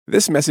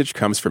This message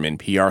comes from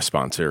NPR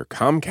sponsor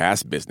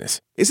Comcast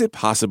Business. Is it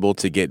possible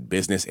to get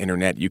business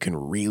internet you can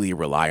really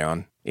rely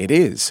on? It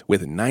is,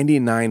 with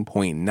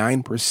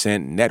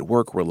 99.9%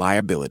 network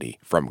reliability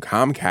from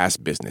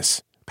Comcast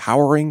Business,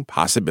 powering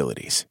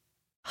possibilities.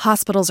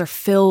 Hospitals are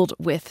filled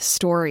with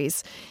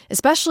stories,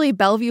 especially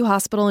Bellevue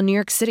Hospital in New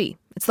York City.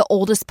 It's the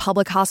oldest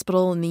public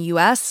hospital in the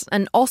U.S.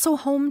 and also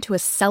home to a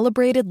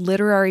celebrated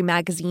literary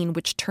magazine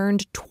which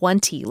turned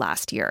 20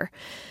 last year.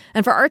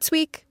 And for Arts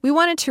Week, we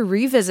wanted to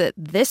revisit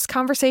this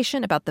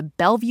conversation about the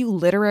Bellevue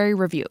Literary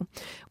Review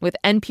with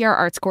NPR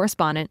arts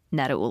correspondent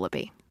Neda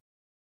Ulaby.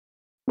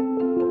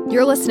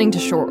 You're listening to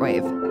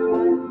Shortwave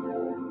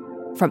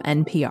from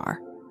NPR.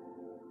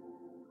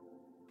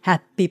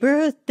 Happy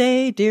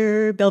birthday,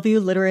 dear Bellevue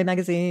Literary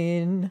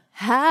Magazine.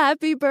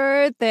 Happy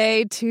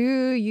birthday to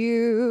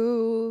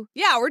you.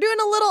 Yeah, we're doing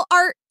a little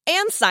art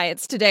and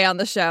science today on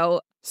the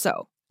show.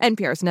 So,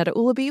 NPR's Neda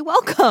Ulaby,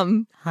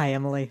 welcome. Hi,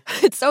 Emily.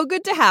 It's so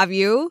good to have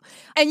you.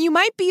 And you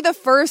might be the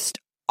first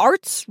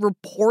arts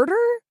reporter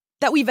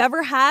that we've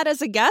ever had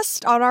as a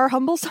guest on our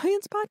Humble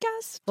Science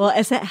podcast. Well,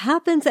 as it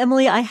happens,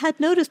 Emily, I had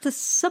noticed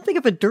something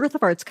of a dearth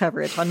of arts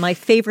coverage on my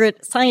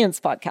favorite science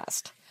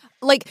podcast.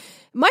 Like,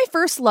 my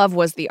first love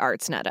was the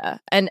arts, Neda,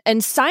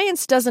 and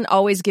science doesn't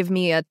always give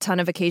me a ton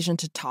of occasion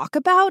to talk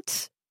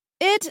about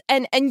it,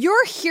 and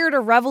you're here to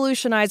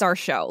revolutionize our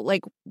show.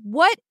 Like,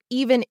 what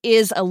even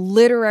is a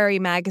literary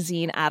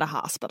magazine at a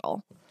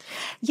hospital?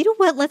 You know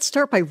what? Let's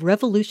start by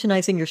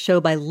revolutionizing your show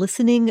by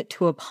listening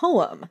to a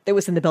poem that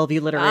was in the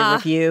Bellevue Literary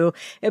Review.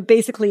 It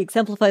basically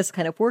exemplifies the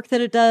kind of work that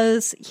it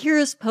does.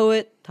 Here's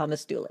poet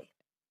Thomas Dooley.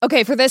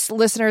 Okay, for this,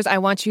 listeners, I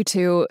want you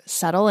to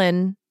settle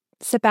in,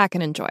 sit back,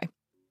 and enjoy.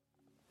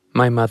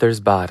 My mother's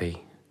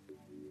body.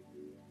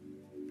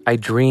 I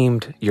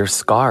dreamed your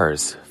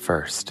scars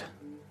first.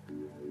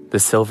 The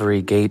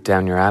silvery gate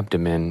down your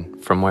abdomen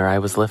from where I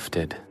was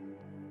lifted.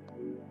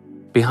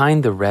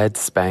 Behind the red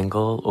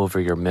spangle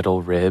over your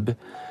middle rib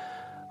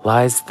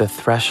lies the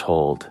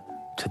threshold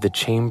to the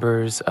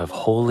chambers of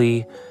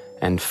holy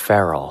and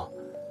feral,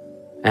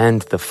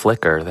 and the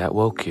flicker that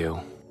woke you.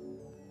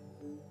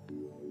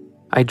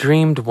 I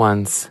dreamed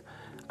once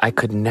I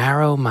could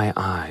narrow my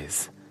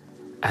eyes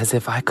as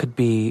if I could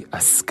be a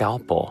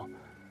scalpel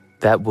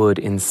that would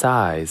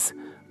incise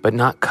but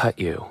not cut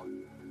you,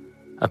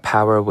 a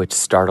power which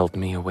startled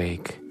me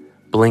awake,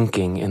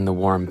 blinking in the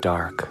warm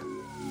dark.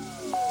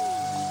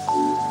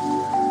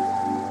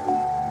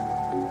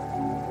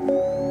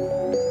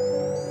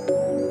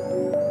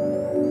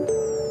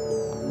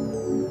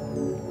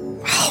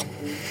 Wow.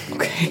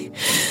 Okay.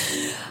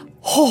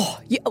 Oh,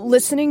 yeah,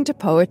 listening to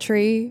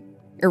poetry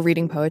or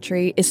reading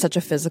poetry is such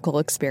a physical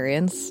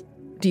experience.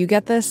 Do you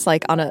get this?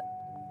 Like on a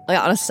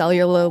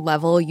cellular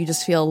level, you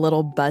just feel a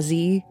little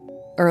buzzy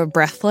or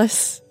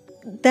breathless?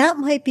 That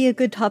might be a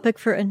good topic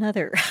for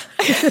another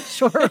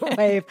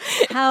shortwave,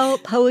 how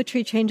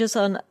poetry changes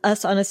on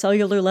us on a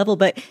cellular level.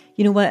 But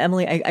you know what,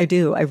 Emily, I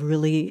do. I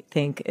really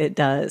think it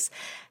does.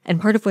 And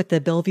part of what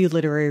the Bellevue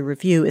Literary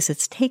Review is,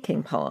 it's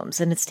taking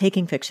poems and it's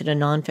taking fiction and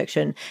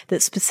nonfiction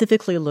that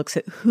specifically looks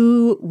at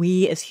who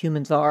we as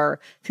humans are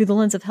through the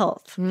lens of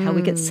health, how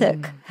we get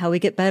sick, how we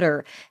get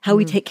better, how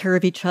we take care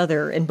of each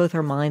other in both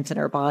our minds and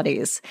our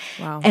bodies.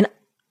 Wow. And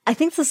I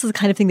think this is the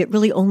kind of thing that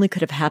really only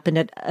could have happened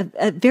at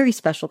a very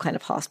special kind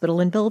of hospital,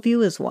 and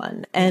Bellevue is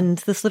one. And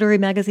this literary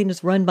magazine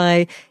is run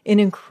by an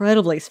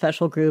incredibly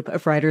special group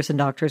of writers and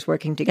doctors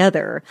working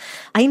together.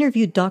 I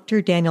interviewed Dr.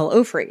 Danielle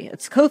Ofri,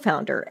 its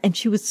co-founder, and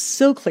she was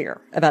so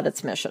clear about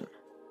its mission.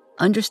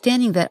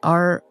 Understanding that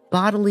our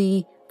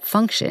bodily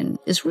function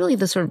is really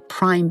the sort of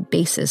prime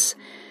basis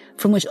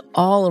from which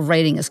all of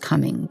writing is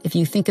coming. If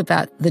you think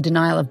about the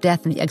denial of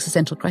death and the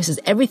existential crisis,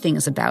 everything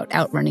is about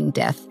outrunning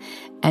death.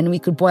 And we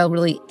could boil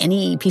really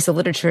any piece of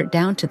literature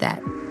down to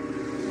that.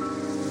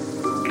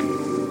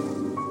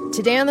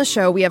 Today on the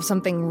show, we have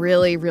something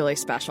really, really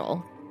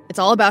special. It's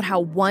all about how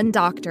one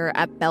doctor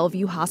at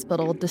Bellevue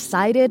Hospital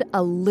decided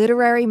a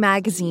literary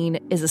magazine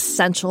is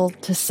essential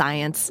to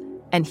science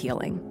and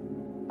healing.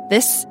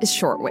 This is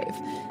Shortwave,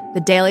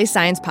 the daily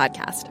science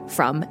podcast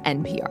from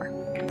NPR.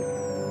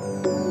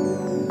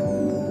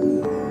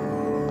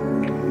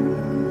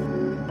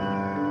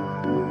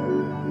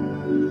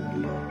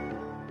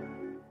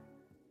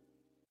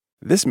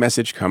 This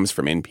message comes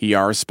from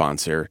NPR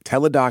sponsor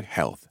Teladoc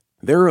Health.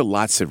 There are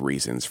lots of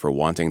reasons for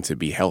wanting to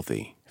be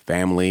healthy.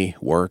 Family,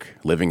 work,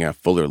 living a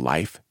fuller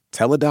life.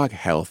 Teladoc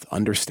Health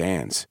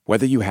understands.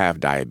 Whether you have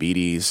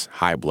diabetes,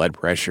 high blood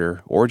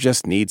pressure, or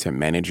just need to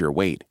manage your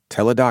weight,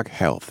 Teladoc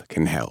Health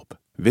can help.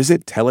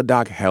 Visit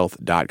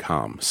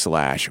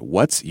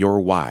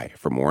teladochealth.com/whatsyourwhy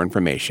for more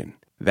information.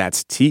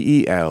 That's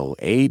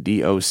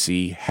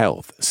TELADOC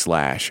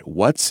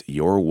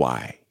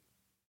health/whatsyourwhy.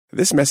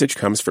 This message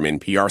comes from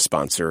NPR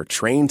sponsor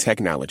Trane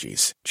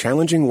Technologies,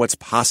 challenging what's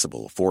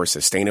possible for a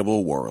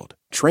sustainable world.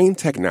 Trane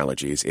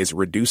Technologies is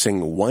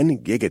reducing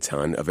 1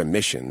 gigaton of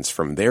emissions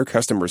from their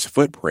customers'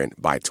 footprint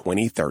by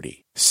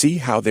 2030. See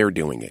how they're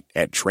doing it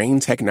at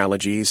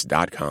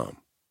tranetechnologies.com.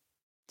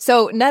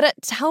 So, Netta,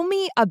 tell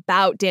me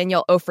about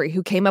Danielle Ofri,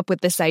 who came up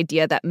with this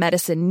idea that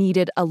medicine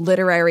needed a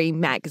literary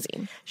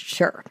magazine.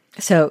 Sure.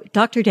 So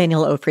Dr.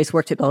 Danielle Ofri's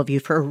worked at Bellevue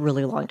for a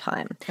really long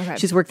time. Okay.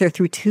 She's worked there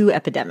through two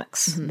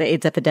epidemics, the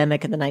AIDS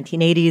epidemic in the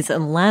 1980s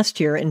and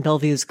last year in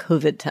Bellevue's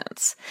COVID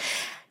tents.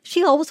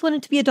 She always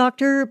wanted to be a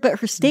doctor, but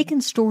her stake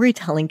in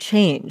storytelling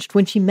changed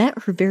when she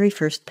met her very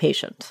first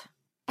patient.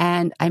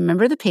 And I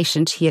remember the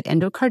patient, he had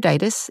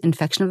endocarditis,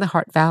 infection of the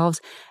heart valves,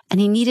 and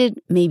he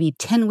needed maybe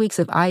 10 weeks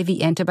of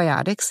IV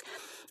antibiotics.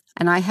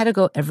 And I had to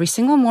go every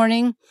single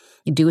morning,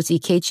 do his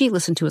EKG,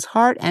 listen to his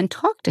heart, and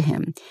talk to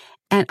him.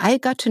 And I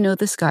got to know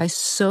this guy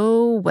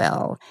so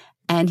well.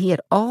 And he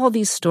had all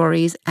these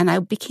stories, and I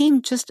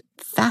became just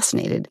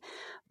fascinated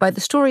by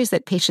the stories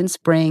that patients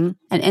bring,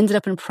 and ended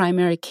up in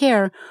primary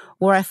care,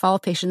 where I follow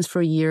patients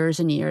for years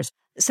and years.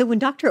 So when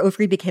Dr.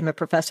 Ofri became a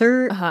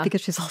professor,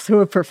 because she's also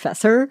a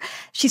professor,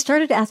 she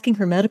started asking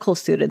her medical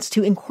students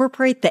to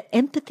incorporate the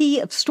empathy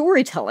of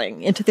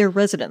storytelling into their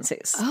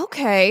residencies.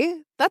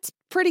 Okay, that's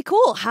pretty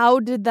cool.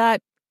 How did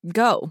that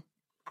go?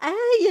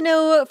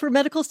 For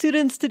medical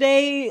students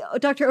today,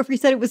 Dr. Ofri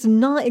said it was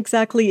not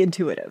exactly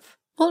intuitive.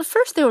 Well, at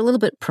first they were a little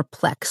bit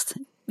perplexed,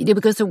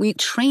 because we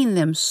train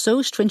them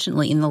so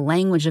stringently in the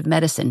language of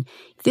medicine.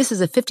 This is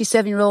a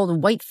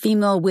 57-year-old white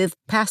female with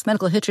past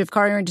medical history of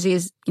coronary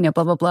disease, blah,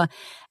 blah, blah.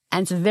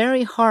 And it's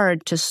very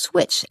hard to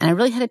switch. And I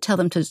really had to tell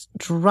them to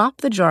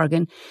drop the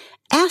jargon,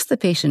 ask the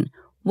patient,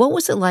 what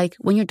was it like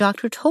when your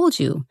doctor told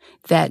you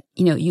that,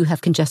 you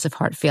have congestive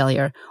heart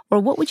failure? Or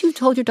what would you have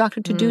told your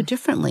doctor to do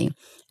differently?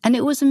 And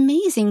it was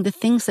amazing the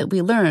things that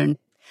we learned.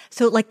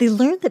 So, they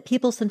learned that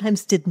people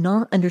sometimes did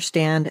not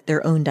understand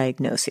their own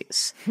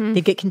diagnoses.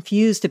 They'd get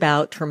confused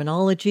about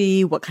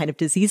terminology, what kind of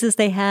diseases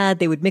they had.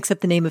 They would mix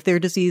up the name of their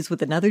disease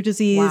with another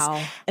disease.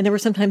 Wow. And there were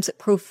sometimes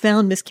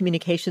profound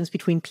miscommunications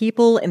between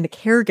people and the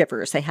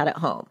caregivers they had at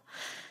home.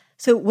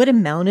 So what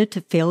amounted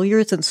to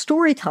failures in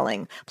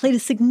storytelling played a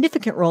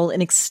significant role in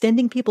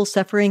extending people's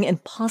suffering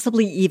and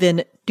possibly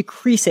even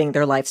decreasing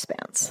their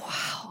lifespans.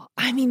 Wow.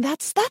 I mean,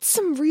 that's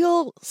some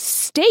real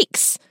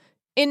stakes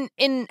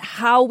in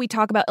how we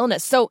talk about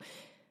illness. So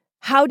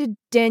how did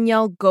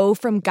Danielle go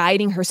from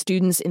guiding her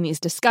students in these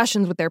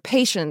discussions with their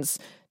patients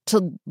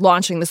to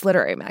launching this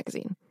literary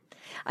magazine?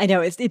 I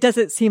know it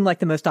doesn't seem like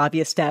the most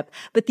obvious step,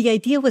 but the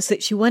idea was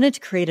that she wanted to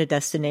create a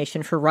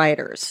destination for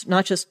writers,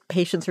 not just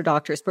patients or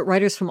doctors, but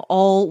writers from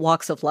all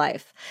walks of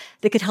life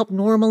that could help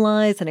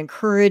normalize and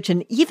encourage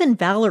and even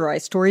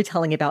valorize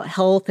storytelling about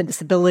health and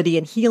disability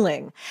and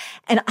healing.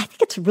 And I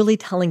think it's really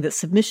telling that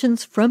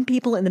submissions from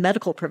people in the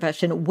medical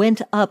profession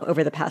went up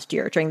over the past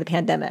year during the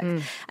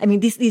pandemic. I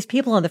mean, these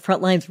people on the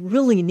front lines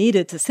really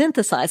needed to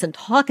synthesize and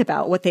talk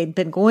about what they'd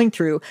been going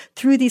through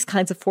these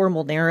kinds of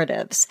formal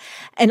narratives.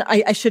 And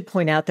I should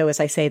point out, though, as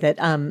I say, that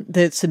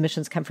the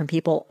submissions come from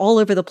people all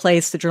over the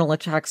place. The journal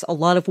attracts a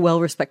lot of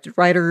well-respected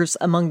writers,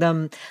 among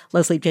them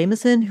Leslie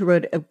Jameson, who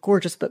wrote a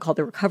gorgeous book called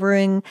The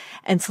Recovering,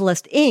 and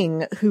Celeste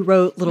Ng, who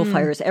wrote Little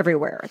Fires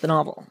Everywhere, the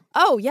novel.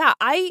 Oh, yeah.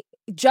 I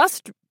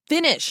just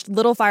finished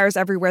Little Fires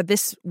Everywhere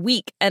this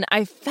week, and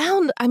I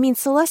found,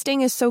 Celeste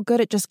Ng is so good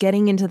at just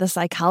getting into the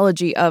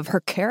psychology of her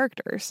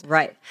characters.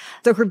 Right.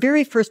 So her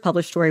very first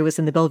published story was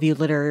in the Bellevue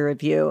Literary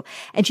Review,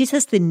 and she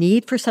says the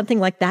need for something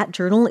like that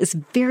journal is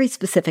very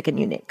specific and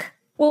unique.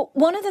 Well,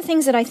 one of the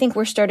things that I think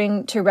we're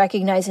starting to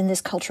recognize in this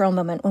cultural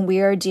moment when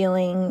we are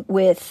dealing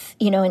with,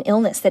 an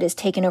illness that has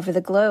taken over the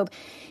globe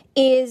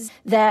is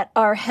that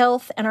our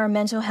health and our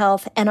mental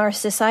health and our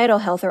societal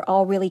health are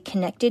all really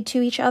connected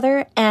to each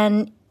other.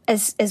 And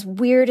as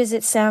weird as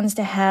it sounds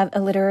to have a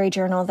literary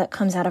journal that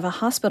comes out of a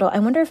hospital, I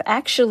wonder if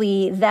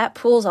actually that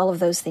pulls all of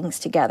those things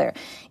together.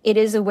 It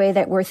is a way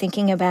that we're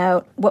thinking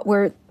about what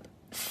we're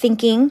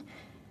thinking,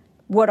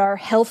 what our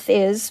health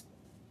is,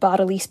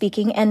 bodily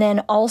speaking, and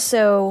then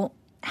also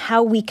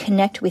how we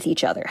connect with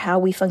each other, how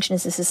we function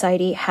as a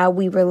society, how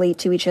we relate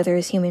to each other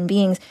as human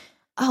beings.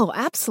 Oh,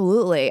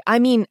 absolutely.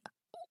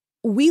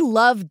 We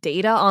love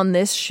data on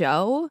this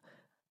show,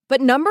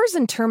 but numbers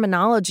and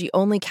terminology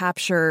only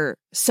capture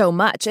so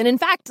much. And in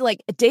fact,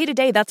 day to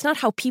day, that's not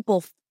how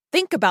people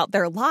think about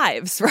their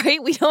lives,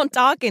 right? We don't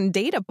talk in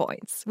data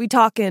points. We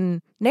talk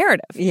in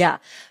narrative. Yeah.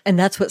 And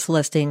that's what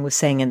Celeste Ng was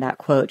saying in that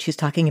quote. She's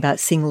talking about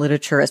seeing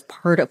literature as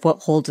part of what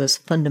holds us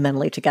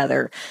fundamentally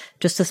together,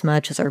 just as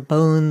much as our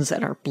bones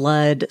and our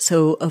blood.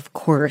 So, of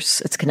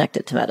course, it's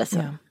connected to medicine.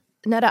 Yeah.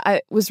 Netta,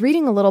 I was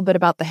reading a little bit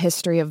about the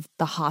history of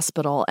the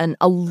hospital, and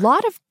a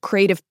lot of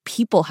creative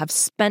people have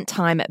spent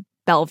time at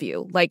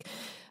Bellevue, like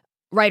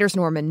writers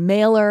Norman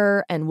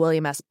Mailer and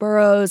William S.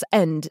 Burroughs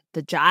and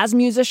the jazz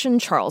musician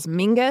Charles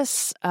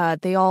Mingus.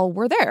 They all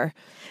were there.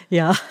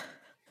 Yeah.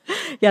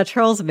 Yeah,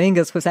 Charles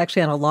Mingus was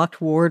actually on a locked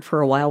ward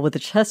for a while with the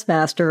chess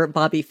master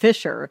Bobby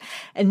Fischer.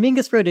 And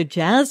Mingus wrote a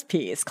jazz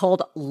piece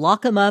called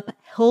Lock 'em Up,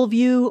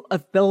 Hillview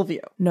of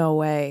Bellevue. No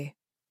way.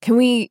 Can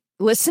we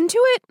listen to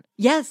it?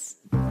 Yes.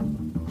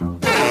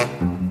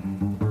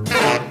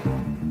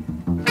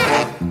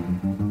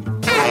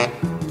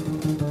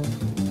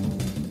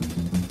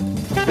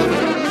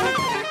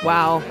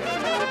 Wow.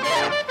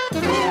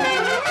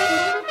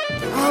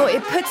 Oh,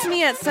 it puts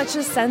me at such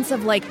a sense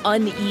of like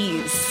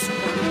unease.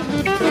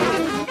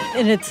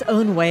 In its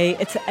own way,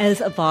 it's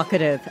as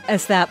evocative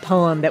as that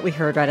poem that we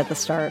heard right at the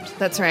start.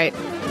 That's right.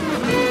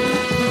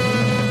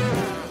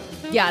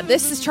 Yeah,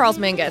 this is Charles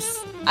Mingus.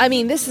 I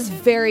mean, this is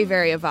very,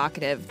 very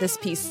evocative, this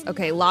piece.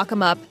 Okay, Lock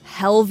 'em Up,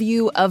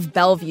 Hellview of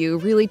Bellevue,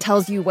 really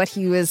tells you what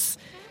he was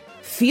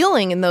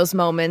feeling in those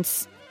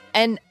moments.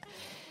 And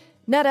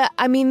Netta,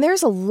 I mean,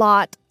 there's a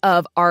lot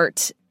of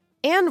art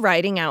and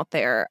writing out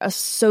there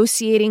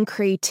associating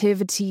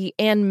creativity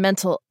and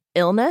mental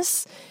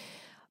illness.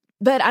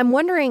 But I'm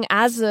wondering,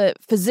 as a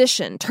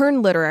physician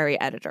turned literary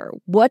editor,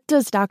 what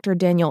does Dr.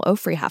 Daniel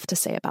Ofri have to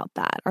say about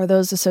that? Are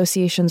those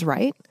associations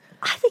right?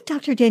 I think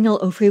Dr. Daniel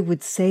Ofri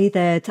would say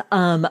that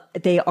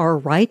they are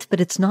right,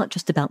 but it's not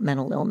just about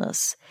mental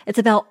illness. It's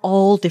about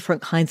all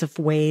different kinds of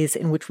ways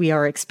in which we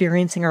are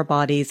experiencing our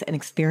bodies and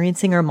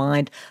experiencing our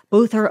mind,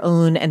 both our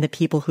own and the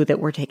people that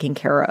we're taking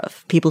care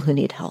of, people who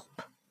need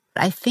help.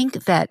 I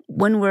think that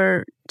when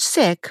we're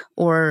sick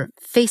or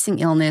facing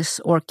illness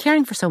or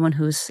caring for someone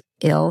who's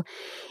ill,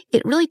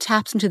 it really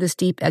taps into this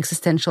deep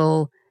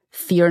existential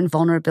fear and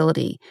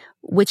vulnerability,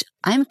 which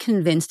I'm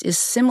convinced is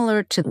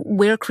similar to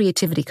where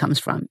creativity comes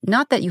from.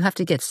 Not that you have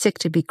to get sick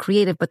to be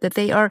creative, but that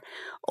they are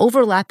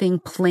overlapping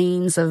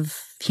planes of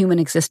human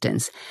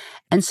existence.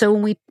 And so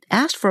when we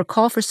asked for a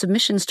call for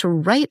submissions to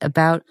write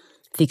about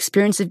the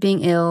experience of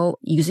being ill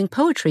using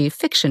poetry,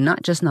 fiction,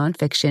 not just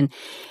nonfiction,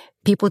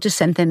 people just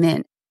sent them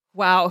in.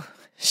 Wow,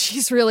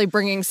 she's really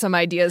bringing some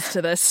ideas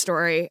to this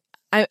story.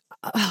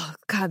 Oh,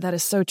 God, that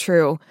is so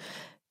true.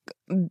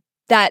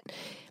 That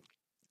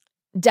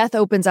death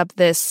opens up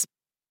this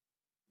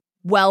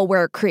well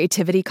where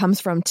creativity comes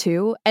from,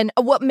 too. And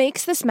what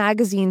makes this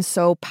magazine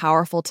so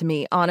powerful to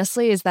me,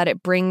 honestly, is that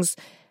it brings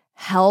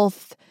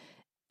health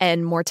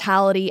and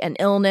mortality and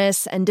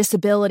illness and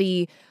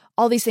disability,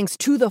 all these things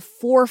to the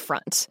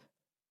forefront,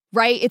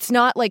 right? It's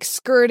not like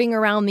skirting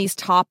around these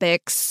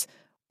topics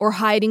or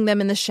hiding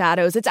them in the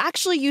shadows. It's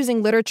actually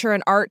using literature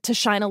and art to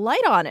shine a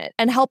light on it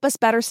and help us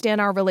better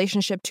stand our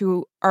relationship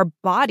to our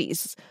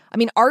bodies. I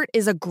mean, art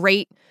is a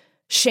great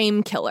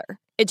shame killer.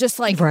 It just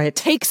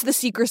takes the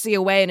secrecy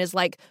away and is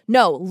like,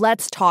 no,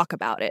 let's talk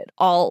about it.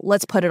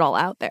 Let's put it all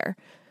out there.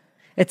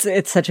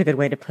 It's such a good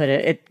way to put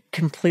it. It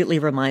completely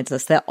reminds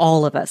us that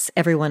all of us,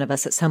 every one of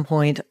us at some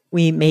point,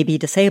 we may be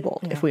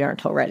disabled if we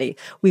aren't already.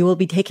 We will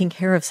be taking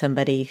care of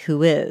somebody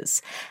who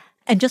is.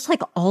 And just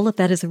like all of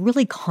that is a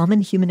really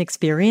common human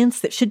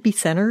experience that should be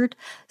centered,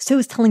 so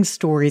is telling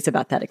stories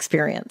about that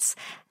experience.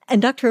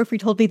 And Dr. Ofri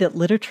told me that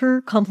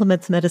literature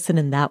complements medicine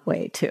in that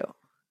way, too.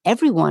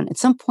 Everyone at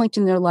some point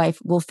in their life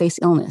will face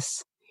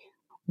illness.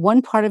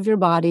 One part of your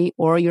body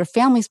or your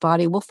family's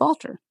body will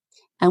falter,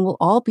 and we'll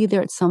all be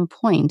there at some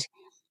point.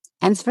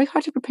 And it's very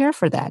hard to prepare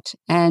for that.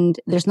 And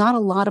there's not a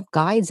lot of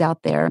guides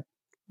out there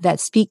that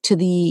speak to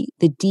the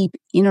deep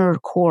inner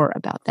core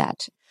about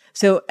that.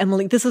 So,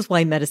 Emily, this is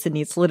why medicine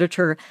needs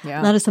literature,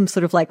 not as some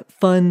sort of like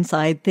fun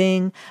side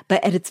thing,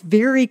 but at its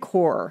very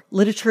core,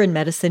 literature and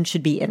medicine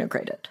should be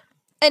integrated.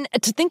 And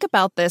to think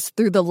about this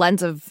through the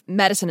lens of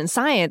medicine and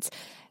science,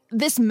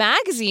 this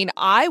magazine,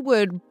 I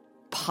would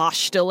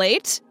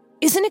postulate,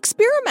 is an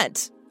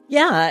experiment.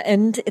 Yeah,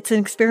 and it's an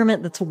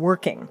experiment that's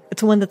working.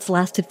 It's one that's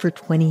lasted for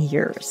 20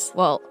 years.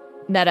 Well,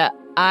 Netta,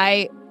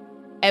 I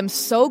am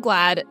so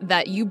glad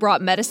that you brought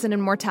medicine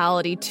and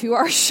mortality to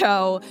our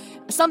show,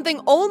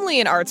 something only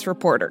an arts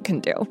reporter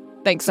can do.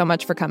 Thanks so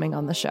much for coming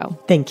on the show.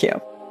 Thank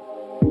you.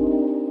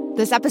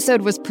 This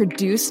episode was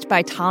produced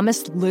by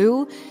Thomas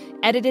Liu,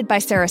 edited by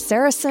Sarah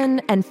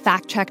Saracen, and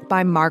fact-checked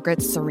by Margaret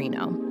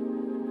Serino.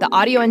 The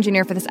audio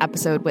engineer for this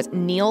episode was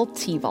Neil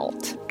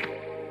Tevault.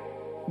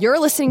 You're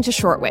listening to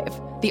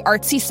Shortwave, the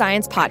artsy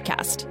science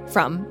podcast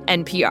from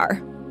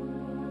NPR.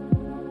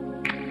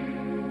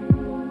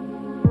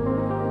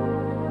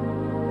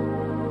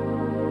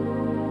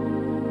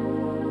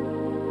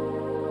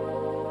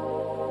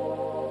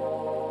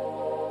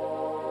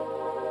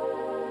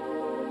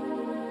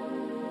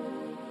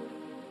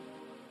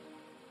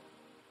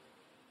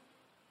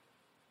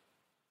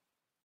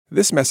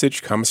 This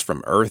message comes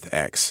from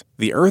EarthX.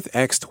 The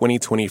EarthX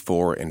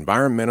 2024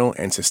 Environmental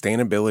and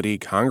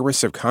Sustainability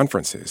Congress of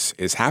Conferences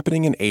is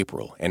happening in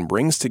April and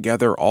brings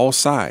together all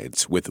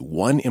sides with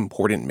one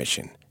important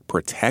mission: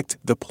 protect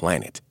the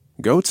planet.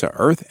 Go to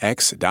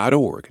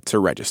earthx.org to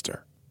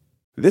register.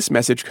 This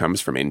message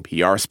comes from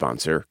NPR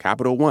sponsor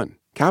Capital One.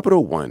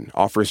 Capital One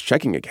offers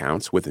checking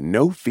accounts with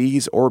no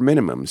fees or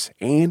minimums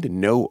and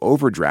no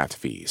overdraft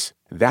fees.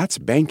 That's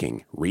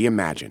banking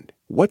reimagined.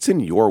 What's in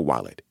your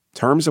wallet?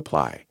 Terms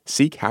apply.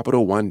 See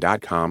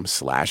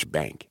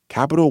CapitalOne.com/bank.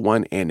 Capital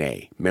One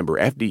N.A., member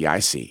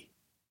FDIC.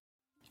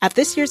 At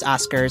this year's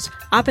Oscars,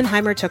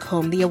 Oppenheimer took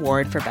home the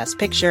award for Best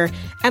Picture.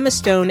 Emma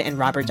Stone and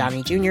Robert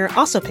Downey Jr.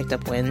 also picked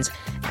up wins,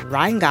 and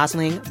Ryan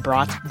Gosling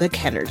brought the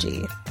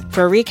Kenergy.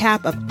 For a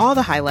recap of all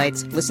the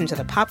highlights, listen to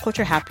the Pop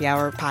Culture Happy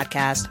Hour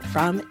podcast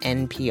from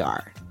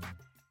NPR.